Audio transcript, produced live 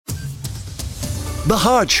The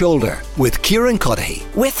Hard Shoulder with Kieran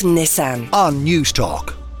with Nissan on News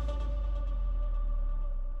Talk.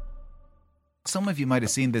 Some of you might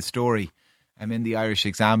have seen this story in the Irish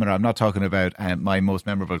Examiner. I'm not talking about my most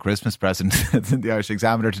memorable Christmas present in the Irish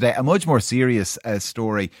Examiner today. A much more serious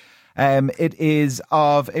story. It is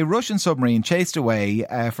of a Russian submarine chased away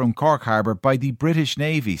from Cork Harbour by the British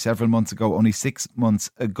Navy several months ago, only 6 months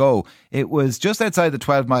ago. It was just outside the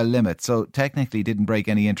 12-mile limit, so technically didn't break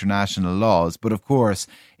any international laws. But of course,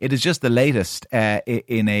 it is just the latest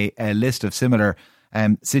in a list of similar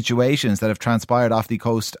situations that have transpired off the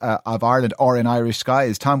coast of Ireland or in Irish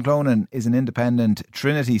skies. Tom Clonan is an independent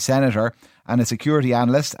Trinity senator and a security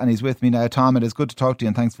analyst, and he's with me now. Tom, it is good to talk to you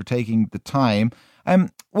and thanks for taking the time.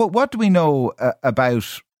 What do we know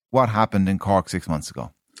about what happened in Cork 6 months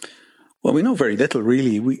ago? Well, we know very little,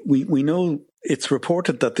 really. We know it's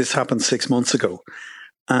reported that this happened 6 months ago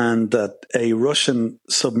and that a Russian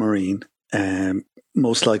submarine,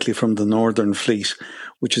 most likely from the Northern Fleet,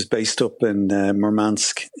 which is based up in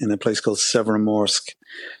Murmansk in a place called Severomorsk,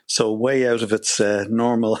 so way out of its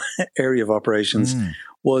normal area of operations,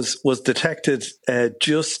 was detected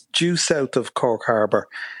just due south of Cork Harbour,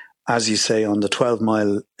 as you say, on the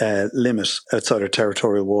 12-mile limit outside our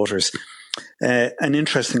territorial waters. An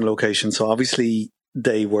interesting location. So obviously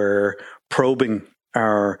they were probing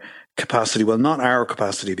our capacity. Well, not our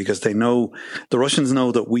capacity, because the Russians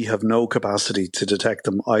know that we have no capacity to detect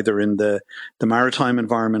them either in the maritime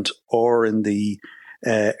environment or in the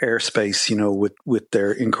airspace, with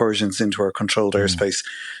their incursions into our controlled airspace.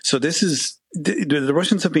 So this is, the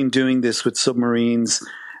Russians have been doing this with submarines,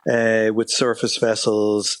 with surface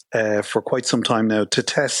vessels for quite some time now to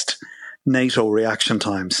test NATO reaction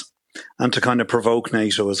times and to kind of provoke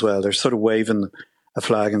NATO as well. They're sort of waving a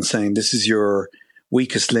flag and saying, this is your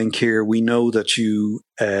weakest link here. We know that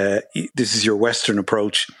this is your Western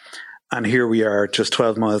approach. And here we are just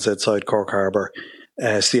 12 miles outside Cork Harbour.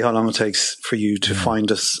 See how long it takes for you to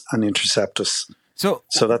find us and intercept us. So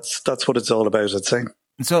that's what it's all about, I'd say.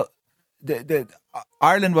 So the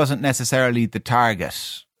Ireland wasn't necessarily the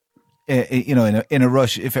target, in a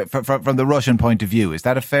rush, from the Russian point of view. Is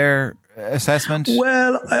that a fair assessment?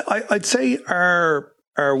 Well, I'd say our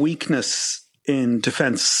weakness in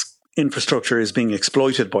defence infrastructure is being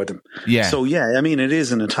exploited by them. Yeah. So it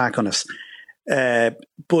is an attack on us.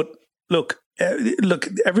 But look,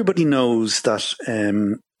 everybody knows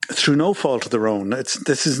that through no fault of their own,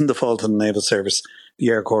 this isn't the fault of the Naval Service, the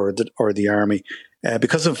Air Corps, or the Army,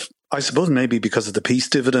 because of, I suppose, maybe because of the peace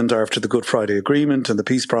dividend after the Good Friday Agreement and the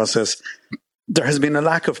peace process, there has been a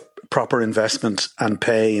lack of proper investment and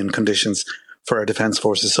pay and conditions for our defence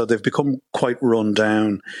forces. So they've become quite run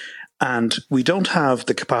down. And we don't have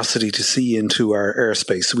the capacity to see into our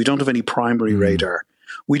airspace. So we don't have any primary radar.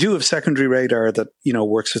 We do have secondary radar that,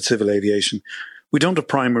 works with civil aviation. We don't have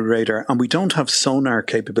primary radar, and we don't have sonar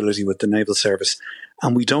capability with the Naval Service.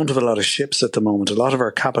 And we don't have a lot of ships at the moment. A lot of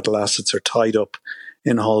our capital assets are tied up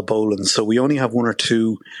in Hull Boland. So we only have one or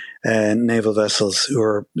two naval vessels who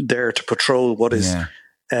are there to patrol what is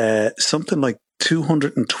something like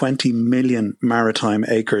 220 million maritime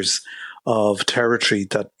acres of territory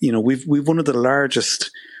that, we've one of the largest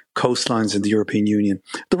coastlines in the European Union.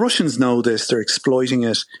 The Russians know this. They're exploiting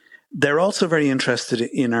it. They're also very interested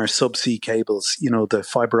in our subsea cables, the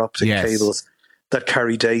fibre optic cables that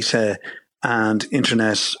carry data and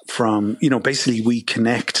internet from, basically we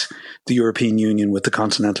connect the European Union with the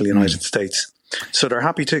continental United States. So they're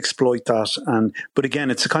happy to exploit that. But again,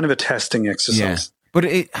 it's a kind of a testing exercise. Yeah.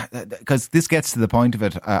 But because this gets to the point of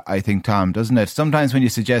it, I think, Tom, doesn't it? Sometimes when you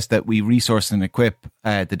suggest that we resource and equip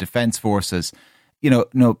the defence forces,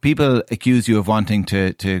 people accuse you of wanting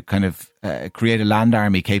to kind of create a land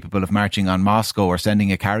army capable of marching on Moscow or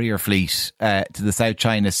sending a carrier fleet to the South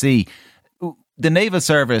China Sea. The Naval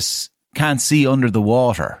Service can't see under the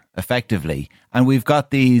water effectively, and we've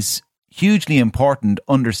got these hugely important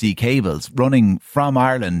undersea cables running from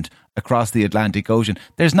Ireland across the Atlantic Ocean.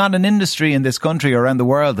 There's not an industry in this country or around the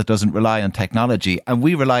world that doesn't rely on technology, and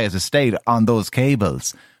we rely as a state on those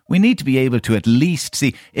cables. We need to be able to at least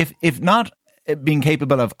see, if not being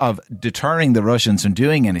capable of deterring the Russians from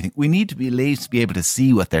doing anything, we need to be at least be able to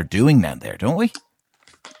see what they're doing down there, don't we?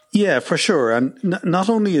 Yeah, for sure. And not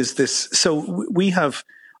only is this, so we have,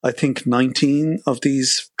 I think, 19 of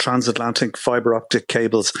these transatlantic fibre optic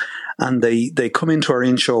cables, and they come into our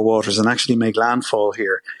inshore waters and actually make landfall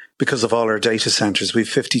here because of all our data centres. We have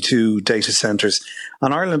 52 data centres,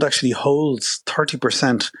 and Ireland actually holds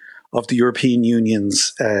 30% of the European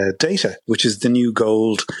Union's data, which is the new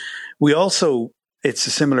gold. We also it's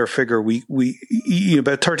a similar figure.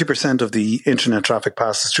 About 30% of the internet traffic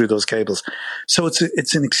passes through those cables. So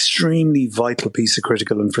it's an extremely vital piece of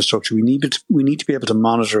critical infrastructure. We need to be able to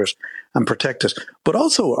monitor it and protect it. But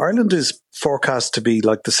also, Ireland is forecast to be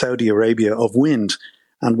like the Saudi Arabia of wind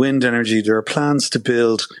and wind energy. There are plans to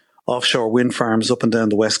build offshore wind farms up and down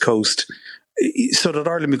the west coast, so that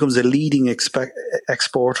Ireland becomes a leading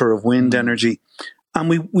exporter of wind energy.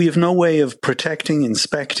 And we have no way of protecting,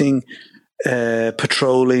 inspecting,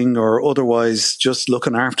 patrolling, or otherwise just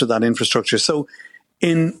looking after that infrastructure. So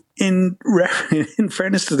in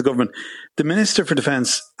fairness to the government, the Minister for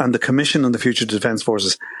Defence and the Commission on the Future Defence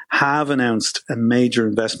Forces have announced a major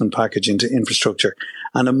investment package into infrastructure.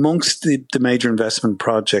 And amongst the major investment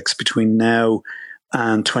projects between now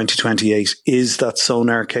and 2028 is that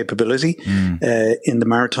sonar capability in the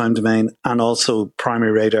maritime domain, and also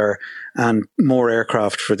primary radar and more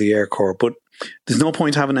aircraft for the Air Corps. But there's no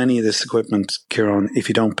point having any of this equipment, Kieran, if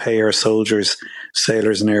you don't pay our soldiers,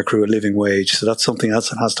 sailors and aircrew a living wage. So that's something else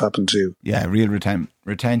that has to happen too. Yeah, real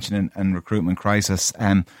retention and recruitment crisis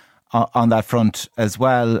on that front as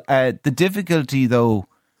well. The difficulty, though,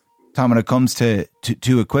 Tom, when it comes to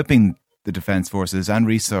equipping the Defence Forces and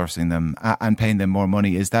resourcing them and paying them more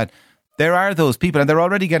money, is that there are those people, and they're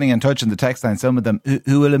already getting in touch in the text line, some of them,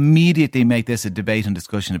 who will immediately make this a debate and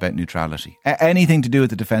discussion about neutrality. Anything to do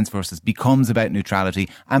with the Defence Forces becomes about neutrality,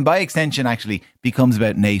 and by extension actually becomes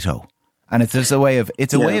about NATO. And it's just a way of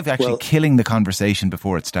actually killing the conversation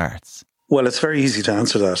before it starts. Well, it's very easy to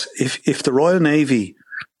answer that. If the Royal Navy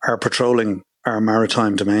are patrolling our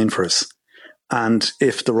maritime domain for us, and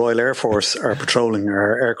if the Royal Air Force are patrolling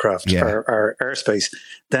our aircraft, our airspace,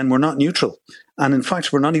 then we're not neutral. And in fact,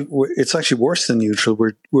 it's actually worse than neutral.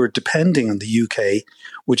 We're depending on the UK,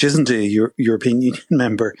 which isn't a European Union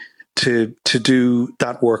member, to do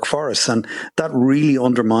that work for us. And that really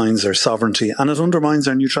undermines our sovereignty, and it undermines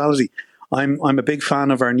our neutrality. I'm a big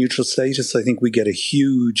fan of our neutral status. I think we get a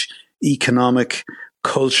huge economic,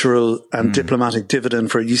 cultural and diplomatic dividend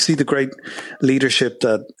for it. You see the great leadership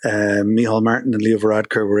that Micheál Martin and Leo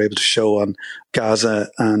Varadkar were able to show on Gaza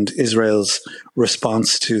and Israel's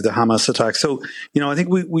response to the Hamas attack. So, I think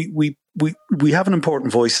we have an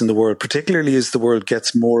important voice in the world, particularly as the world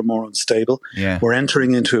gets more and more unstable. Yeah. We're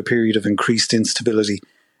entering into a period of increased instability.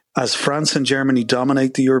 As France and Germany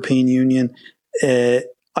dominate the European Union,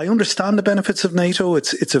 I understand the benefits of NATO.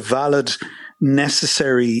 It's a valid,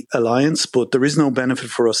 necessary alliance, but there is no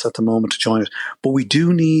benefit for us at the moment to join it. But we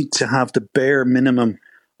do need to have the bare minimum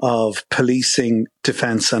of policing,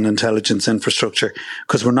 defence and intelligence infrastructure,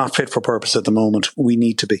 because we're not fit for purpose at the moment. We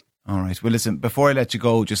need to be. All right. Well, listen, before I let you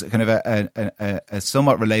go, just kind of a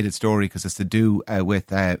somewhat related story, because it's to do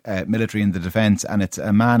with military and the defence, and it's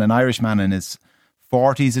an Irish man in his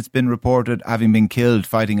 40s, it's been reported, having been killed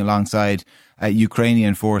fighting alongside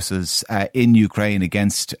Ukrainian forces in Ukraine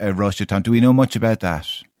against Russia. Tom, do we know much about that?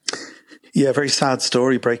 Yeah, very sad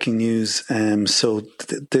story, breaking news. So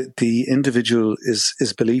the individual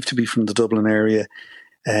is believed to be from the Dublin area,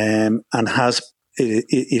 and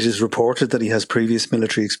it is reported that he has previous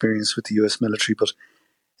military experience with the US military. But,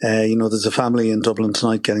 there's a family in Dublin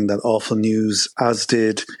tonight getting that awful news, as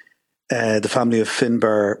did the family of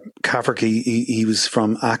Finbar Cafferty. He was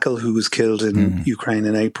from Achill, who was killed in Ukraine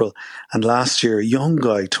in April. And last year, a young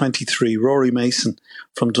guy, 23, Rory Mason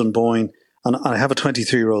from Dunboyne. And I have a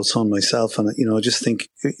 23-year-old son myself. And, I just think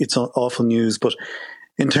it's awful news. But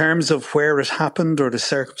in terms of where it happened or the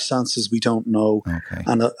circumstances, we don't know. Okay.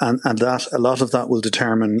 And that a lot of that will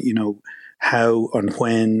determine, how and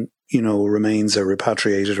when, remains are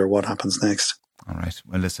repatriated or what happens next. All right.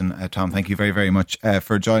 Well, listen, Tom, thank you very, very much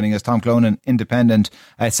for joining us. Tom Clonan, independent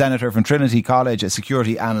senator from Trinity College, a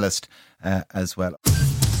security analyst as well.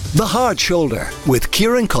 The Hard Shoulder with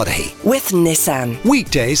Kieran Cuddihy. With Nissan.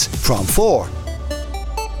 Weekdays from 4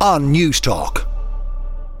 on News Talk.